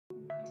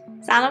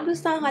سلام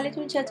دوستان،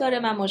 حالتون چطوره؟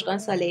 من مژگان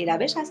ساله‌ای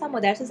روش هستم،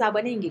 مدرس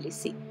زبان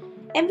انگلیسی.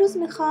 امروز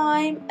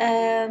میخوایم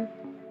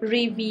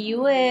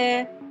ریویو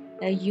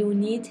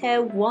یونیت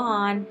 1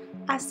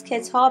 از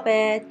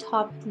کتاب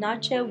تاپ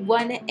ناچ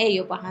 1A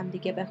رو با هم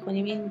دیگه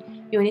بخونیم. این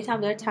یونیت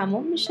هم داره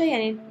تموم میشه،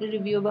 یعنی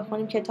ریویو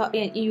بخونیم کتاب،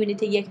 این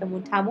یونیت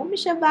 1مون تموم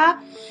میشه و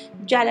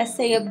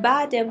جلسه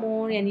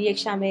بعدمون یعنی یک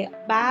شنبه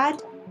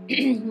بعد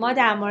ما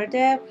در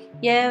مورد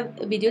یه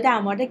ویدیو در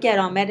مورد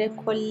گرامر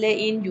کل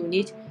این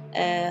یونیت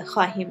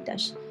خواهیم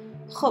داشت.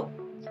 خب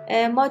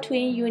ما توی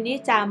این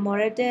یونیت در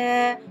مورد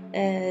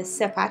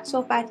صفات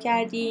صحبت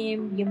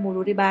کردیم، یه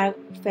مروری بر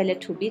فعل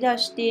تو بی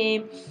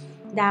داشتیم،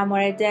 در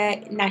مورد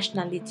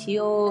نشنالیتی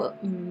و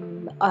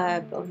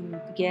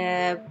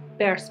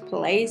برث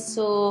پلیس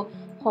و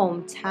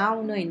هوم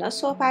تاون و اینا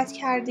صحبت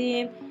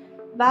کردیم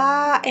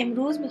و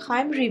امروز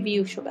میخوایم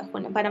ریویوشو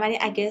بخونیم. بنابراین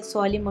اگه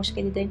سوالی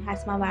مشکلی دارین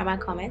حتما برای من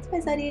کامنت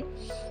بذارید.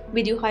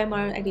 ویدیوهای ما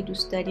رو اگه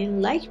دوست دارین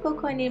لایک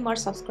بکنید، ما رو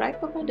سابسکرایب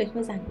بکنید،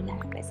 دکمه زنگوله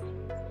رو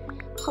بزنید.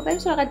 خب بریم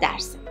سراغ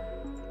درس.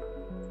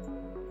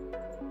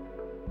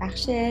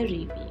 بخش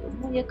ریویو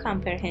ما یه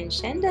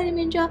کامپرهنشن داریم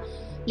اینجا،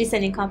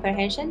 لیسنینگ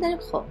کامپرهنشن داریم.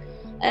 خب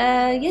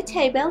یه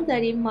تیبل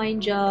داریم ما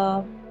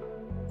اینجا،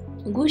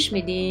 گوش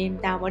میدیم،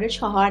 در مورد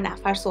 4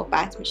 نفر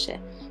صحبت میشه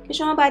که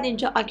شما باید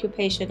اینجا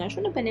اکوپیشن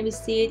هاشون رو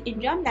بنویسید،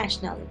 اینجا هم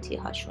نشنالیتی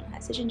هاشون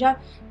هستش. اینجا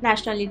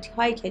نشنالیتی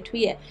هایی که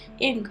توی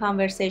این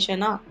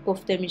کانورسیشن ها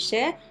گفته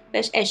میشه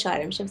بهش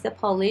اشاره میشه، مثل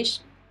پولیش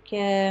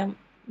که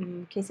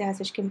کسی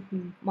هستش که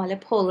مال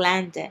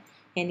پولنده،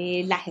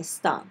 یعنی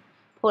لهستان.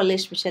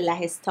 پولیش میشه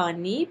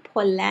لهستانی،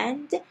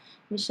 پولند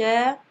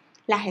میشه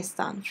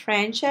لهستان.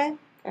 فرنچ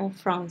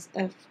فرانس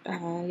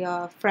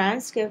یا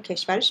فرانس که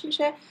کشورش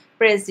میشه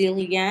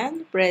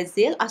برزیلیان،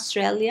 برزیل.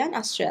 استرالیان،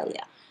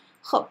 استرالیا.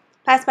 خب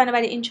پس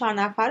بنابراین این 4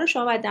 نفر رو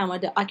شما باید در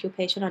مورد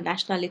اکوپیشن و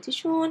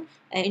نشنالیتیشون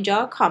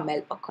اینجا کامل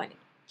بکنیم.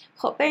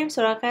 خب بریم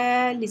سراغ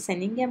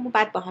لیسنینگمون،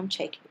 بعد با هم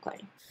چک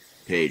بکنیم.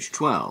 Page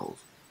 12.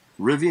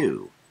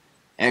 Review.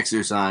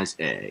 Exercise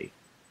A.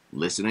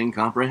 Listening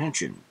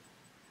comprehension.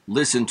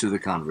 Listen to the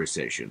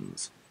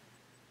conversations.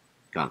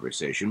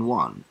 Conversation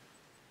 1.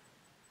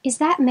 Is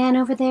that man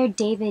over there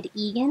David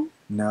Egan?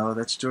 No,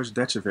 that's George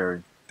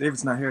Decheverry.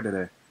 David's not here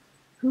today.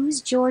 Who's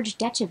George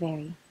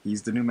Decheverry?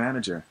 He's the new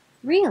manager.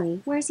 Really?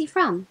 Where's he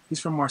from?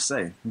 He's from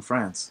Marseille, in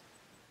France.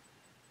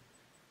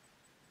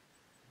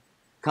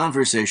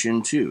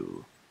 Conversation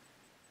 2.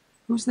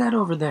 Who's that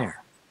over there?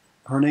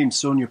 Her name's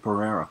Sonia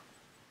Pereira.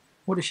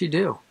 What does she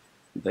do?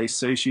 They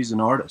say she's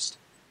an artist.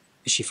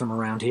 Is she from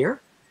around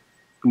here?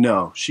 No,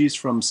 she's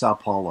from Sao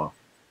Paulo.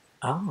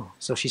 Oh,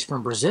 so she's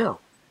from Brazil.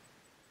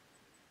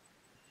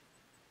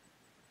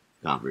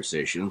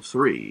 Conversation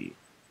 3.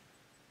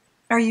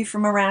 Are you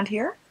from around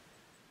here?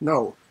 No,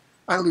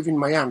 I live in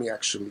Miami,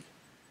 actually.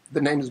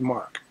 The name is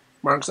Mark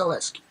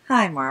Zaleski.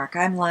 Hi, Mark.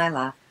 I'm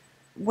Lila.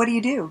 What do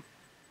you do?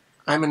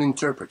 I'm an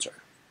interpreter.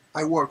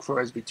 I work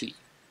for SBT.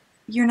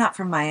 You're not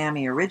from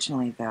Miami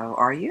originally, though,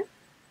 are you?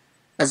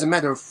 As a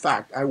matter of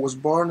fact, I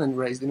was born and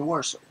raised in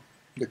Warsaw,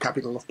 the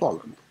capital of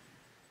Poland.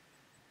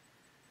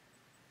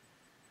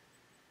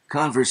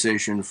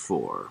 Conversation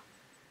 4.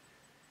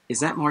 Is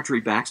that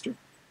Marjorie Baxter?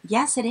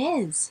 Yes, it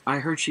is. I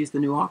heard she's the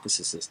new office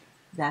assistant.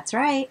 That's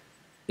right.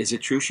 Is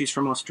it true she's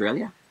from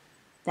Australia?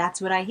 That's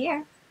what I hear.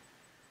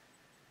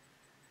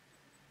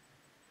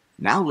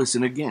 Now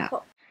listen again.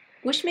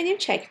 گوش میدیم،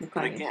 چک And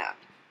میکنیم. again.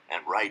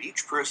 And write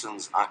each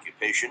person's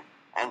occupation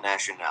and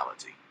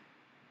nationality.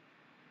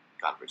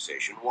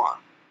 Conversation 1.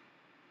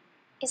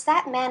 Is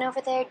that man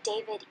over there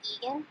David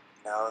Egan?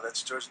 No,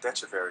 that's George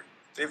Decheverry.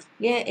 David...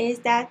 Yeah, is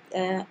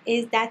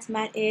that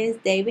man is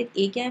David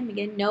Egan.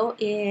 میگه no,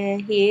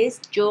 he is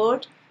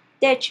George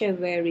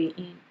Decheverry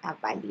این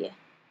اولیه.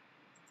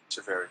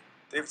 Decheverry.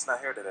 David's not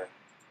here today.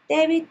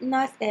 David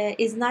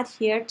is not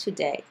here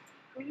today.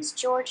 Who's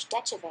George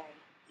Decheverry?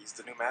 He's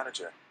the new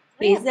manager.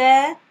 He's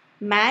a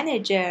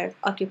manager.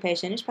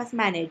 Occupationش پس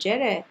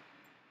منیجره.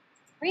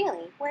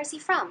 Really? Where's he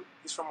from?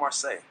 He's from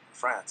Marseille, in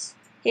France.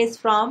 He's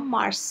from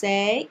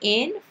Marseille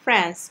in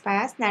France.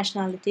 پس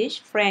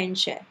nationalityش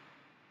فرنچه.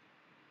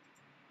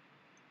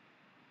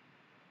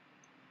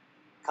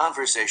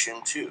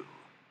 Conversation 2.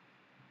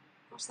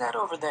 Who's that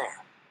over there?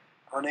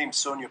 Her name's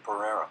Sonia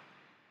Pereira.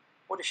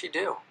 What does she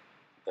do?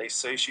 They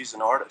say she's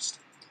an artist.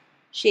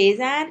 She's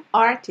an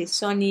artist.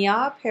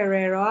 Sonia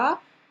Pereira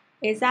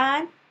is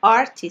an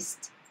artist.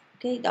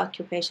 Okay, the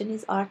occupation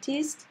is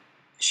artist.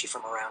 Is she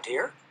from around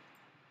here?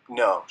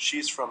 No,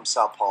 she's from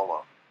Sao Paulo.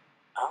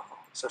 Oh,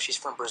 so she's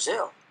from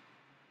Brazil.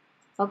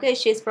 Okay,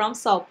 she's from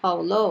Sao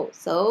Paulo.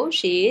 So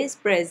she is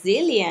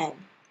Brazilian.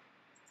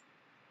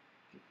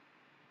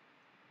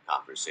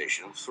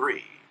 Conversation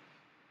 3.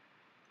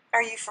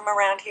 Are you from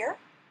around here?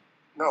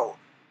 No,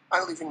 I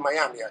live in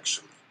Miami,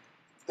 actually.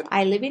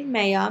 I live in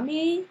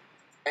Miami.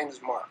 My name is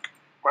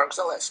Mark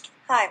Zaleski.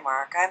 Hi,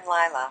 Mark. I'm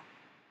Lila.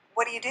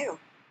 What do you do?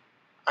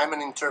 I'm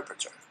an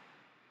interpreter.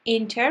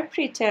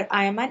 Interpreter.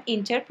 I am an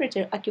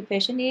interpreter.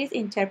 Occupation is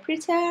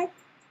interpreter.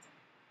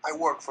 I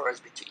work for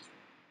SBT.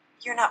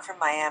 You're not from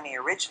Miami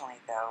originally,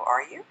 though,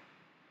 are you?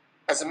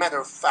 As a matter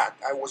of fact,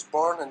 I was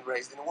born and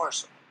raised in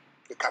Warsaw,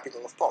 the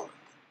capital of Poland.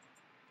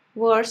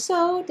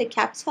 Warsaw, the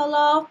capital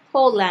of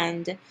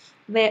Poland.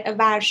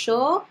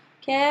 ورشو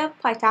که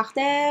پایتخت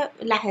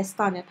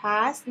لهستانه،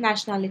 پس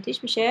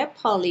نشنالیتیش میشه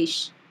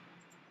پالیش.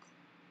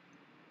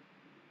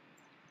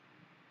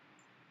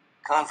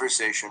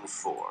 Conversation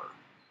 4.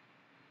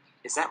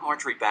 Is that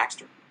Marjorie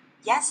Baxter?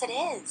 Yes, it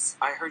is.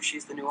 I heard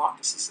she's the new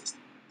office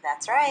assistant.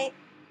 That's right.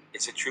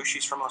 Is it true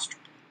she's from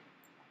Australia?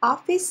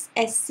 Office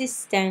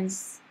assistants.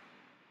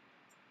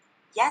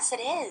 Yes,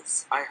 it is.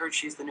 I heard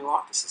she's the new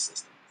office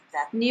assistant.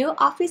 New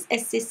office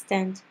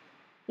assistant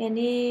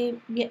یعنی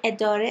یه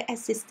اداره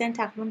assistant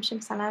تقریبا میشه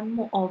مثلا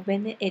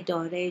معاون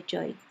اداره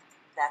جایی.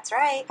 That's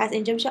right. پس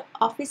اینجا میشه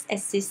office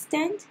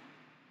assistant.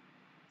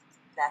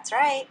 That's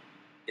right.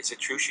 Is it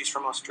true she's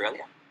from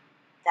Australia?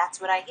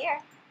 That's what I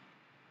hear.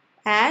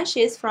 And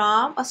she's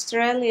from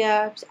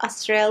Australia.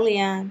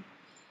 Australian.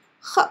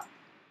 خب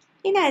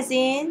این از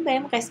این.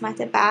 بریم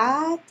قسمت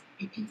بعد.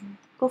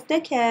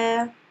 گفته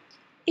که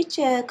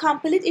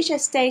complete each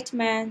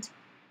statement.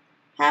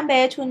 هم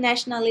بهتون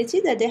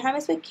nationality داده، هم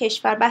اسم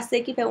کشور،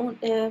 بستگی به اون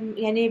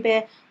یعنی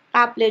به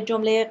قبل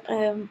جمله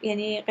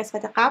یعنی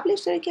قسمت قبلش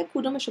داره که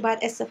کدومش رو باید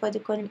استفاده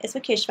کنیم، اسم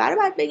کشور رو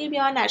باید بگیم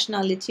یا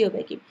nationality رو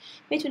بگیم.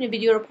 میتونید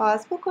ویدیو رو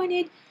پاز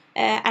بکنید،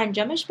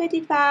 انجامش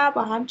بدید و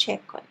با هم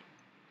چک کنید.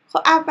 خب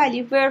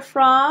اولی we're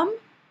from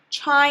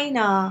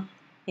China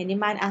یعنی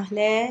من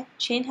اهل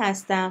چین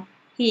هستم.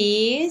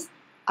 He's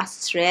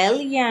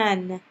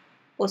Australian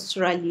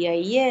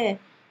استرالیاییه.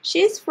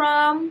 She's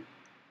from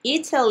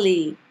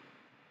Italy.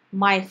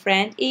 My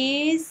friend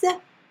is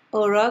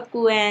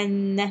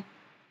Uruguayan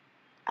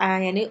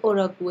یعنی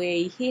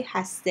اوروگوئه‌ای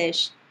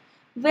هستش.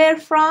 We're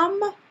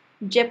from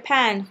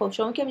Japan. خب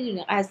شما که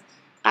میدونید از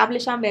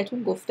قبلش هم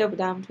بهتون گفته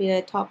بودم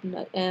توی تاپ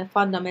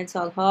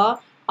فاندامنتال ها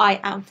I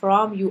am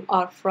from, you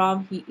are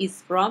from, he is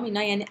from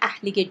اینا یعنی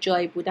اهلی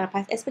جایی بودن،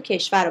 پس اسم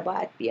کشور رو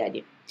باید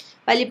بیاریم.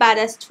 ولی بعد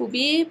از to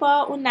be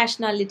با اون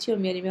نشنالیتی رو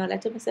میاریم، یه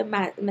حالت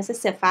مثل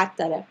صفت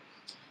داره.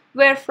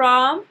 We're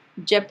from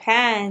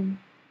Japan.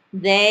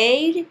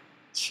 They're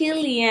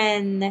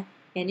Chilean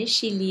یعنی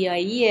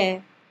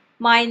شیلیاییه.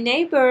 My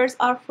neighbors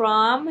are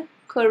from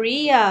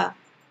Korea.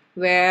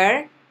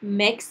 We're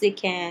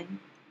Mexican.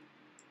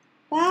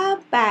 و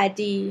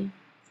بعدی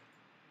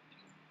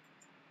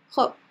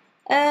خب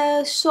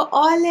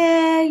سوال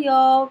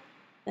یا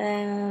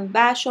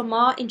و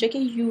شما اینجا که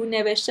یو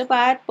نوشته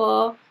باید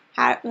با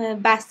هر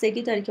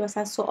بستگی داره که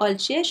مثلا سوال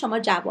چیه شما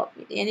جواب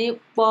میده، یعنی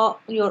با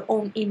your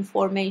own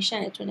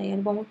informationتونه،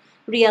 یعنی با اون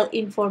real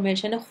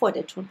information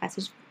خودتون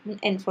هستش،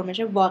 اون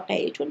information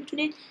واقعیتون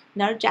میتونید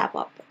اینا رو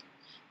جواب بدید.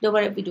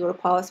 دوباره ویدیو رو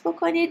پاوز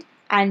بکنید،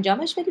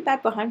 انجامش بدید،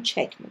 بعد با هم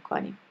چک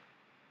میکنیم.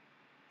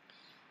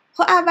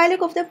 خب اولی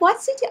گفته what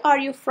city are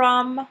you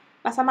from؟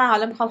 مثلا من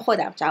حالا میخوام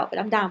خودم جواب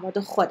بدم در مورد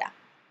خودم.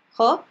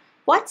 خب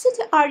what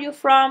city are you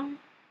from؟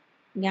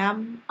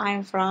 میگم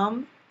I'm from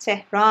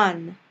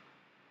تهران.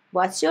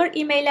 What's your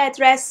email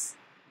address؟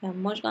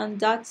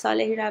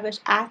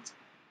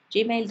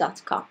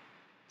 mojgan.salehirosh@gmail.com.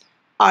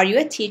 Are you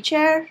a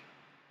teacher؟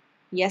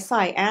 Yes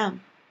I am.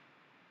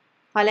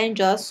 حالا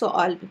اینجا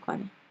سوال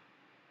میکنه.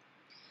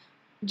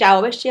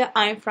 جوابش چیه؟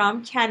 I'm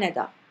from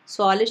Canada.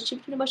 سوالش چی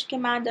میتونه باشه که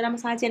من دارم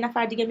مثلا از یه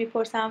نفر دیگه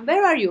میپرسم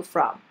Where are you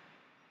from؟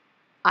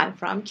 I'm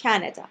from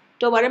Canada.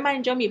 دوباره من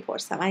اینجا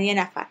میپرسم من یه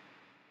نفر.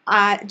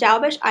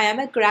 جوابش I am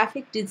a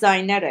graphic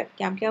designer.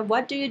 میگم که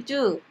what do you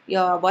do؟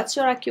 یا what's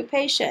your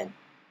occupation؟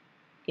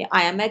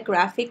 I am a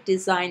graphic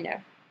designer.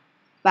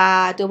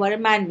 و دوباره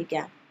من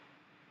میگم.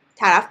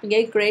 طرف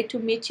میگه great to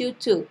meet you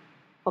too.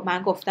 خب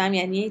من گفتم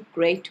یعنی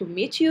great to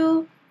meet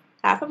you.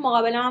 طرف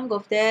مقابلم هم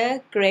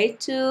گفته great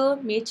to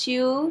meet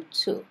you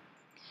too.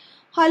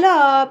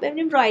 حالا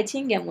ببینیم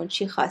رایتینگمون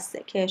چی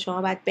خواسته که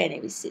شما باید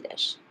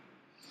بنویسیدش.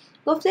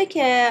 گفته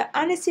که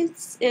on a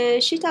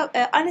sheet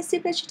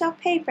of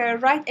paper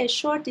write a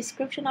short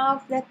description of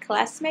the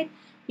classmate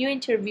you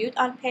interviewed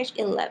on page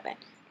 11.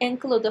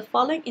 Include the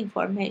following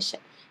information.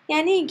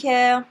 یعنی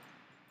اینکه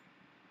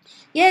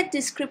یه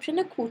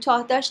دیسکریپشن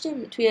کوتاه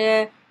داشتیم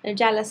توی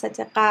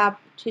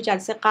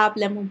جلسه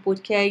قبلمون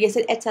بود که یه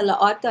سری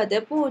اطلاعات داده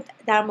بود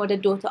در مورد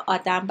 2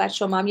 آدم. بعد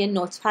شما هم یه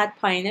نوتپد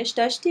پایینش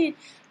داشتین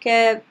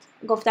که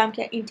گفتم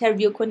که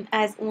اینترویو کن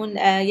از اون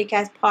یکی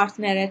از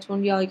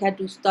پارتنرتون یا یکی از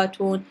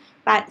دوستاتون،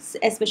 بعد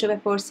اسمشو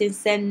بپرسین،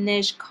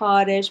 سنش،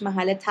 کارش،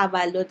 محل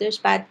تولدش،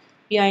 بعد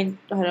بیاین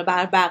حالا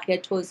بر بقیه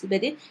توضیح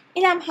بدید.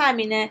 اینم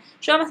همینه.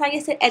 شما مثلا یه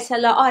سری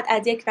اطلاعات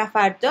از یک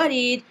نفر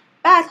دارید،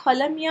 بعد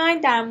حالا میاین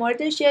در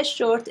موردش یه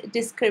شورت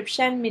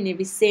دیسکریپشن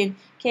مینویسین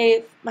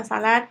که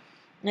مثلا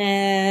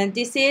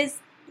this is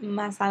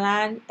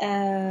مثلا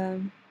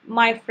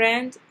my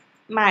friend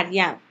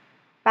مریم.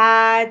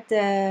 بعد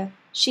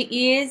she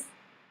is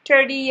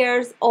 30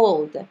 years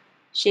old.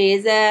 She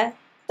is a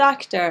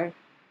doctor.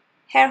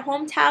 Her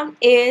hometown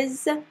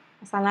is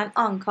مثلا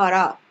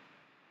آنکارا.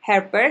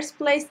 Her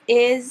birthplace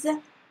is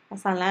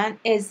مثلا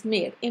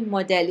ازمیر. این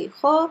مدلی.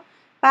 خب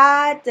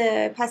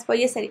بعد پس با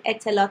یه سری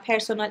اطلاعات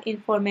پرسونال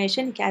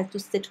اینفورمیشنی که از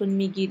دوستتون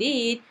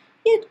میگیرید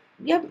یه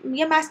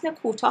یه متن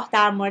کوتاه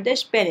در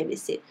موردش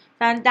بنویسید.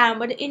 مثلا در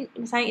مورد این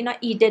مثلا اینا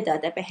ایده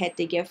داده بهت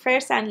دیگه.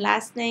 first and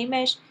last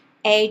nameش،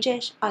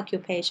 ageش،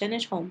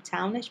 occupationش،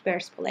 hometownش،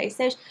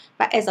 birthplaceش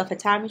و اضافه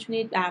تر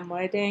میتونید در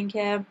مورد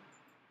اینکه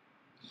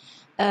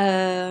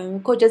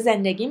کجا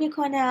زندگی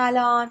میکنه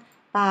الان،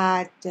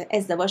 بعد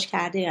ازدواج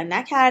کرده یا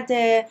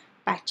نکرده،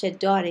 بچه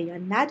داره یا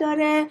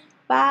نداره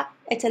و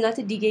اطلاعات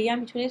دیگه هم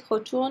میتونید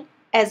خودتون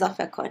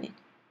اضافه کنید.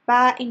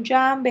 و اینجا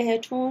هم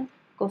بهتون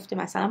گفته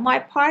مثلا my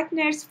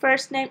partner's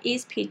first name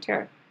is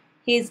Peter,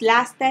 his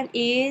last name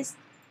is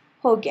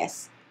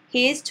Hughes,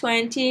 he is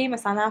 20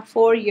 مثلا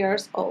 4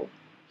 years old,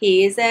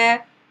 he is a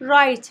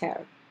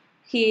writer,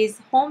 his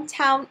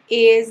hometown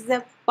is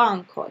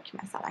Bangkok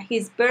مثلا,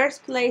 his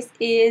birthplace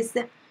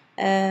is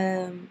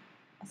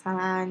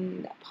مثلا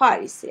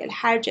پاریس یا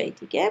هر جای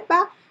دیگه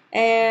و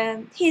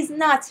he's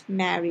not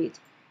married,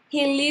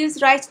 he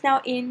lives right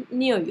now in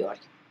New York.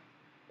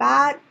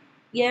 بعد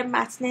یه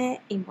متن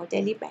این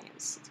مدلی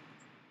بنویسید.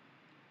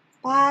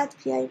 بعد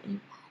بیاییم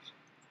این بر.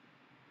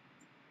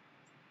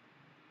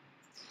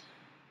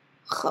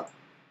 خب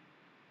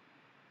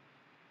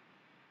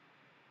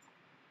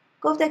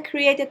گفته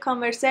create a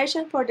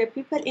conversation for the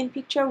people in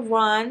picture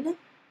 1.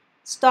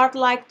 Start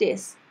like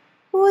this.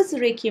 Who's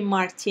Ricky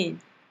Martin?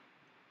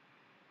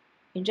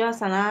 اینجا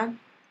مثلا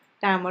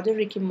در مورد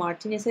ریکی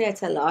مارتین یه سری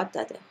اطلاعات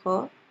داده.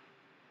 خب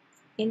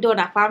این دو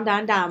نفرم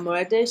دارن در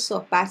موردش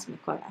صحبت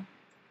میکنن.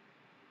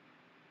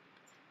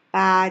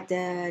 بعد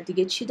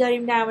دیگه چی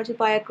داریم در مورد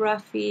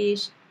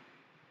بایوگرافیش؟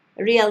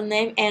 real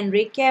name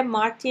Enrique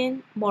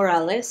Martin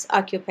Morales,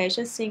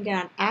 occupation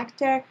singer and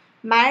actor,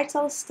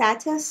 marital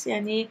status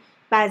یعنی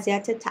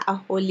وضعیت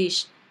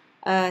تأهلیش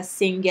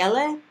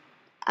سینگله،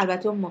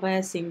 البته اون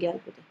موقع سینگل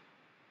بوده.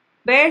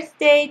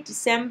 birthday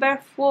December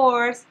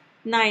 4th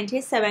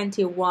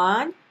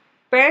 1971,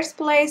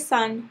 birthplace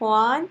San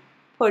Juan,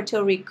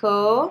 Puerto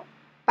Rico.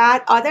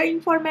 بعد other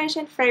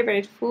information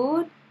favorite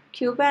food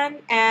Cuban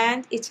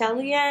and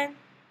Italian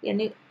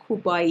یعنی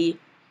کوبایی.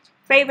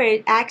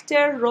 favorite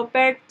actor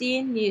روبرت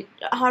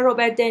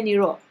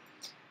دنیرو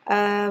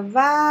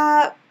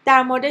و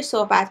در موردش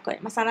صحبت کنیم.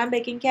 مثلا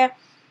بگیم که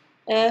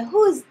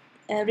who's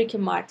Ricky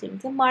Martin?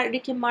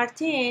 Ricky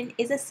Martin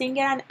is a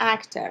singer and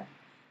actor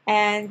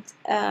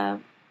and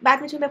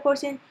بعد میتونیم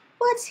بپرسین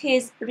what's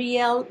his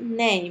real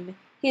name?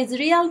 His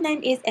real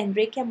name is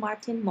Enrique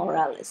Martin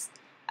Morales.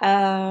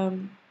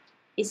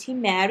 Is he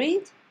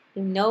married?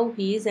 No,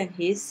 he is and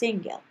he is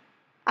single.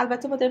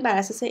 البته ما داریم بر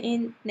اساس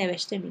این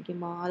نوشته میگیم،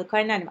 ما حالا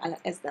کاری نداریم الان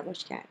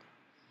ازدواج کرده.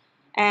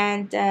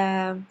 And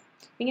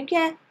میگیم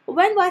که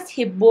when was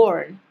he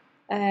born?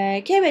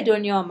 که به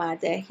دنیا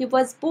آمده. He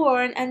was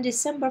born on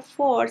December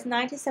 4th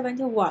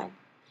 1971.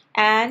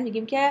 And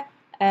میگیم که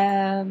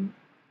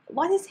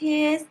what is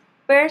his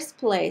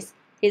birthplace?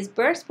 His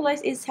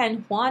birthplace is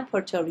San Juan,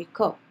 Puerto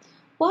Rico.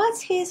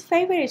 What's his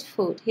favorite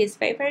food? His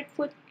favorite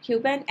food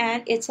Cuban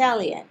and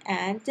Italian.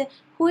 And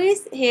who is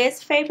his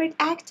favorite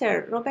actor?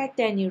 Robert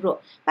De Niro.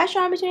 و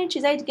شما میتونید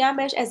چیزای دیگه هم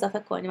بهش اضافه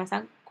کنید.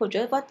 مثلا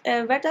کجا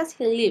where does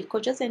he live?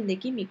 کجا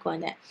زندگی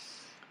میکنه.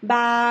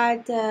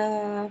 بعد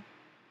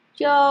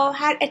یا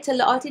هر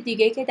اطلاعات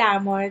دیگه که در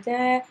مورد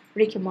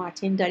ریکی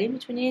مارتین دارید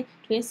میتونید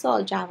توی این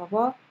سوال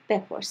جوابا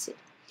بپرسید.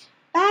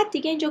 بعد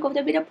دیگه اینجا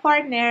گفته be the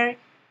partner,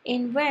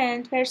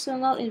 invent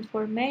personal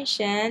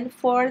information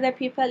for the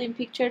people in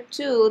picture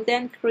 2,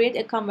 then create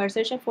a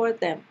conversation for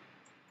them.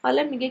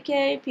 حالا میگه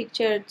که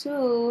picture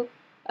 2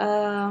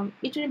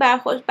 میتونی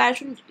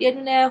براشون یه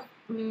دونه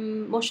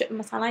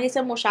مثلا یه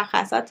سری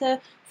مشخصات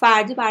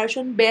فردی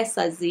براشون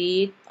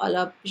بسازید.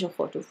 حالا پیش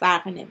خودتون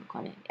فرقی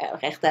نمیکنه،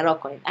 اختراع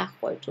کنید نه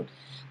خودتون.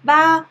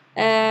 و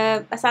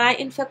مثلا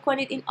این فکر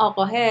کنید این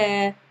آقاه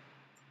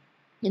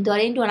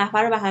داره این دو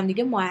نفر رو به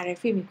همدیگه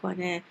معرفی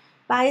میکنه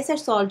و یه سری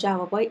سوال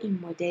جوابای این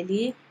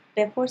مدلی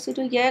بپرسید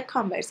و یه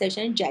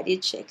کانورسیشن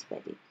جدید شکل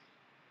بدید.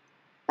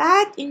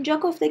 بعد اینجا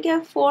گفته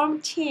که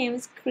form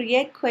teams,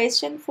 create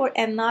question for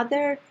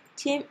another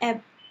team.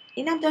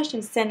 اینم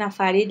داشتیم 3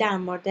 نفری در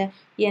مورد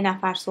یه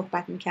نفر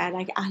صحبت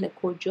میکردن که اهل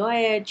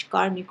کجاه،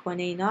 چیکار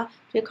میکنه، اینا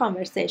توی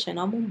کانورسیشن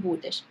هامون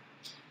بودش.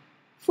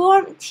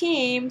 form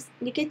teams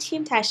میگه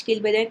تیم تشکیل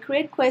بده.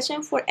 create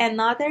question for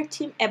another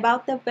team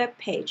about the web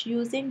page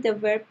using the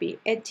verb be.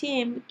 A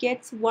team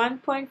gets 1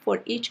 point for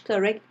each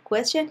correct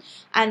question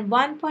and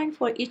 1 point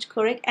for each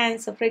correct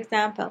answer. For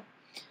example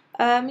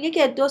میگه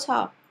که 2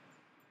 تا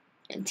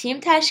تیم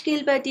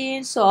تشکیل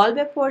بدین، سوال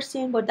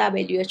بپرسین با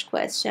WH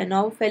question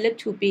ها و فعل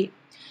to be.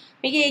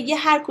 میگه یه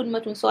هر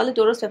کدومتون سوال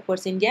درست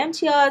بپرسین یه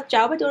امتیاز،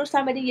 جواب درست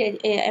هم بدین یه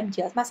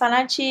امتیاز.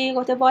 مثلا چی؟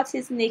 گفته what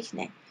is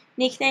nickname.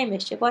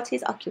 nicknameش چیه؟ what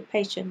is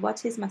occupation.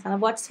 what is مثلا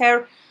what's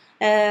her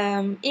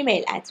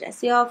email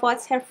address یا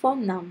what's her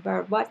phone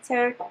number. what's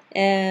her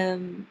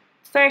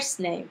first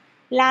name,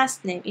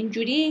 last name.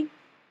 اینجوری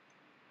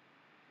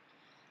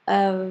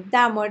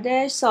در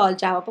موردش سوال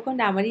جواب بکن.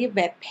 در مورد یه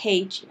وب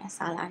پیج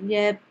مثلا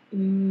یه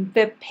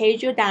وب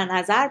پیج رو در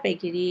نظر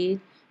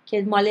بگیرید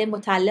که مال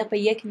متعلق به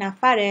یک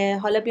نفره.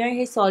 حالا بیاین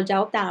یه سوال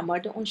جواب در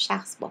مورد اون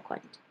شخص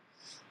بکنید.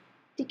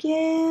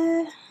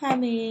 دیگه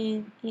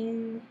همین.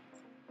 این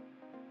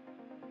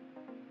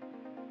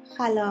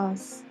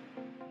خلاص.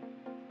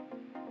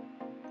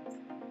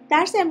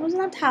 درس امروز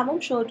هم تموم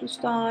شد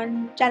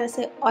دوستان.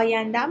 جلسه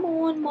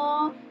آیندهمون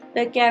ما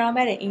به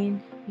گرامر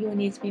این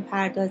یونیت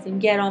میپردازیم،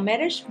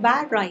 گرامرش و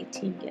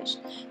رایتینگش.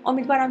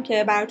 امیدوارم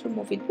که براتون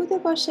مفید بوده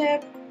باشه.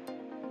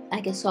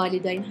 اگه سوالی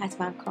دارین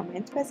حتما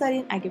کامنت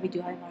بذارین. اگه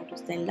ویدیوهای ما رو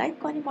دوست دارین لایک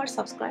کنین، ما رو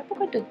سابسکرایب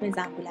بکنین، دکمه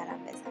زنگوله رو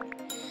بزنین.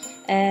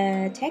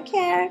 Take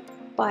care.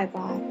 Bye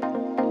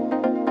bye.